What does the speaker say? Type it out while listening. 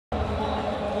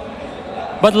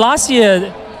But last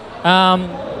year,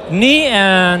 Ni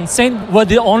and Saint were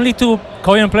the only two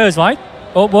Korean players, right?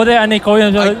 Or were there any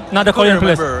Korean, another Korean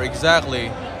players? I don't remember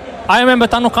exactly. I remember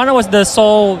Tanukana was the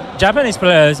sole Japanese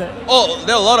players. Oh,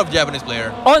 there are a lot of Japanese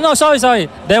players. Oh no, sorry.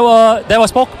 There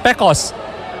was Pekos.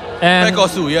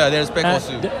 Pekosu, yeah, there's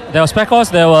Pekosu. There was Pekos,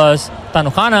 there was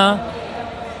Tanukana,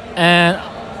 and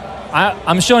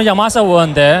I'm sure Yamasa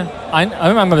weren't there. I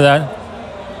remember that.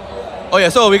 Oh yeah,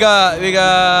 so we got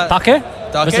Take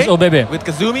versus UBEBE with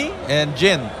KAZUMI and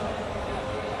JIN.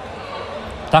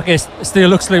 Take still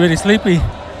looks really sleepy.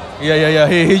 Yeah.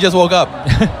 He just woke up.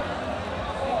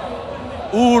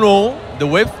 Uno, the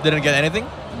whip didn't get anything.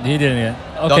 He didn't yet.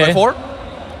 Okay. Down by 4.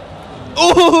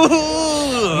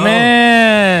 Ooh,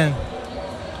 man.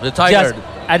 The Tiger. Just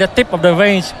at the tip of the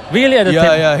range, really at the tip.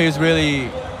 Yeah, he's really.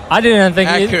 I didn't think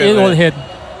it would hit.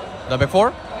 Down by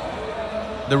 4.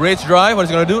 The race drive, what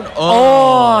is gonna do?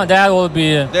 Oh, that will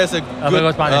be. There's a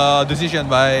good decision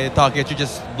by Take to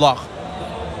just block.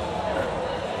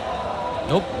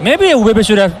 Nope. Maybe UBEBE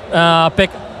should have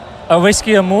picked a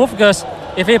riskier move, because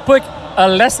if he picked the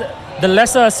less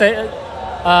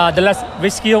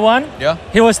riskier one,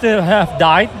 he would still have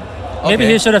died. Maybe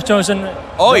he should have chosen.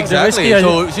 Oh, exactly.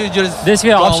 So she just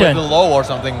riskier option. With the low or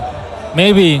something.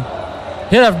 Maybe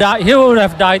he would have died. He would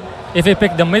have died if he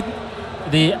picked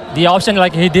the option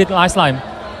like he did last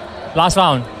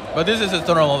round. But this is a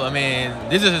tournament. I mean,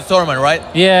 this is a tournament, right?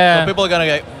 Yeah. So people are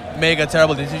gonna make a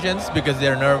terrible decisions because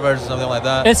they're nervous or something like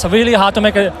that. It's really hard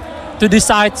to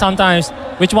decide sometimes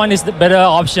which one is the better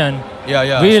option.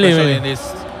 Yeah. Really. In this.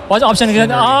 What option is it?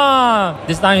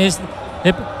 This time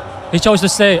he chose to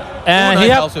stay, and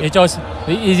he chose.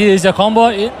 It's a combo.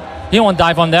 He won't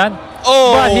die from that.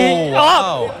 Oh, but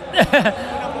wow.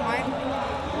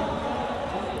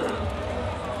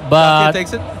 But Take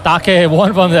takes it. Take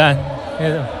won from that.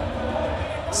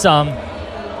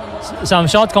 Some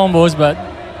short combos, but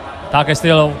Take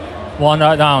still won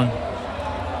right down.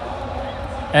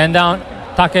 And down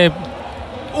Take.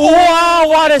 Wow,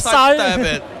 what a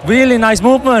side! Really nice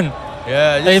movement.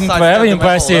 Yeah, very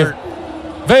impressive.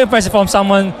 Very impressive from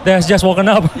someone that has just woken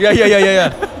up.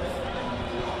 Yeah.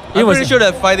 I'm pretty sure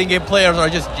that fighting game players are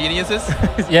just geniuses.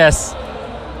 Yes.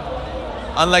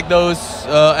 Unlike those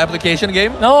application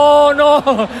game.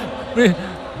 No.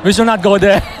 We should not go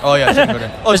there. Oh yeah, shouldn't go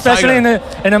there. Oh, especially in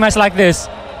a match like this.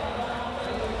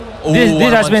 Ooh,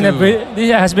 this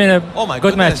has been a oh my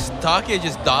good goodness. match. Take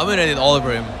just dominated all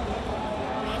over him.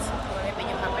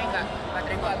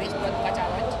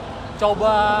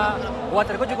 Coba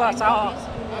waterku juga salah.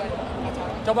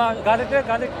 Coba garlic.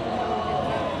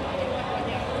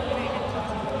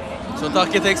 So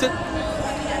Take takes it.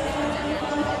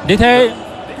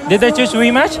 Did they choose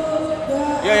rematch?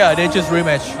 Yeah, they choose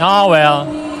rematch. Oh well.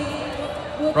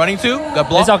 Running 2, got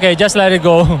blocked. It's okay, just let it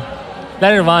go.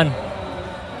 Let it run.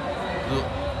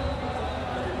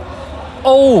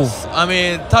 Oh! I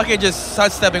mean, Take just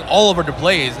sidestepping all over the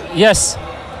place. Yes.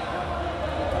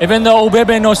 Even though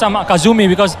UBEBE knows some KAZUMI,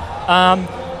 because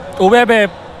UBEBE,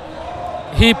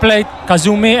 he played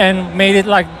KAZUMI and made it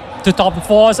like to top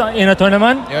 4s in a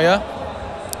tournament. Yeah.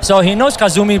 So he knows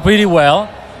KAZUMI pretty well,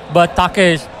 but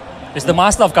Take is the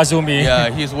master of KAZUMI. Yeah,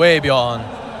 he's way beyond.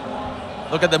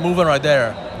 Look at the movement right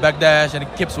there. Backdash and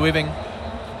it keeps weaving.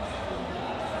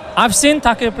 I've seen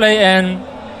Take play, and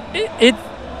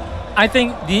I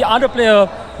think the other player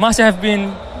must have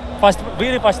been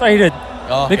really frustrated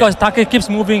because Take keeps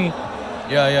moving.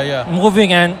 Yeah.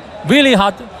 Moving and really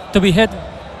hard to be hit.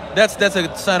 That's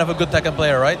a sign of a good Tekken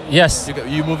player, right? Yes.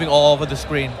 You're moving all over the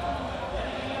screen.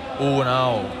 Oh,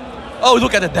 now. Oh,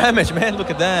 look at the damage, man. Look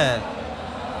at that.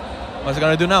 What's he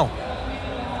gonna do now?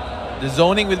 The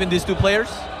zoning between these two players.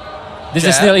 This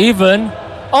is still even.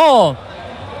 Oh,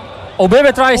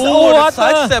 UBEBE tries. What?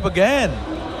 Sidestep again.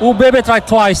 UBEBE tried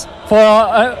twice for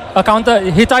a counter.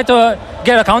 He tried to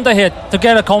get a counter hit to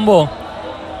get a combo.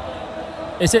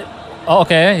 Is it? Oh,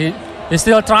 okay. He's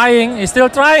still trying.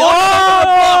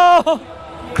 Oh!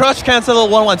 Crush cancel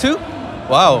 1-1-2.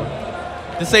 Wow.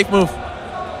 The safe move.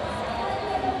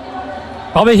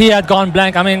 Probably he had gone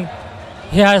blank. I mean,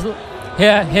 he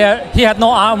had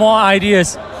no more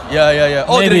ideas. Yeah.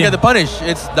 Oh, didn't get the punish.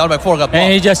 It's down by 4. Got blocked.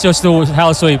 And he just chose to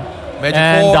hell sweep. Magic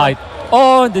and 4. Died.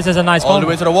 Oh, this is a nice all the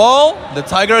way to the wall. The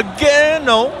Tiger again.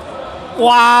 No.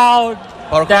 Wow.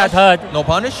 Power that crash. hurt. No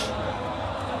punish.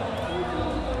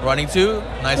 Running 2.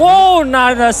 Nice. Whoa,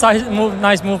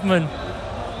 nice movement.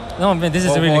 No, man, this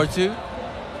is really. 4-2.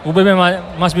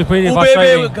 UBEBE must be pretty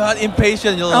frustrating. UBEBE got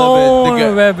impatient a little bit.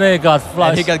 UBEBE got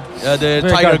flushed. And he got the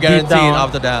Tiger guaranteed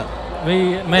after that.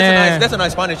 Man. That's a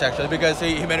nice punish actually, because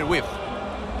he made it whiff.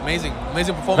 Amazing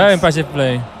performance. Very impressive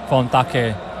play from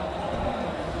Take.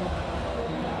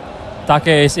 Take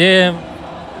is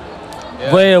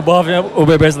way above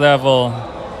UBEBE's level.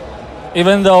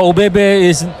 Even though UBEBE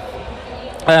is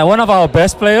one of our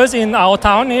best players in our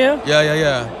town here.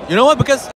 Yeah. You know what? Because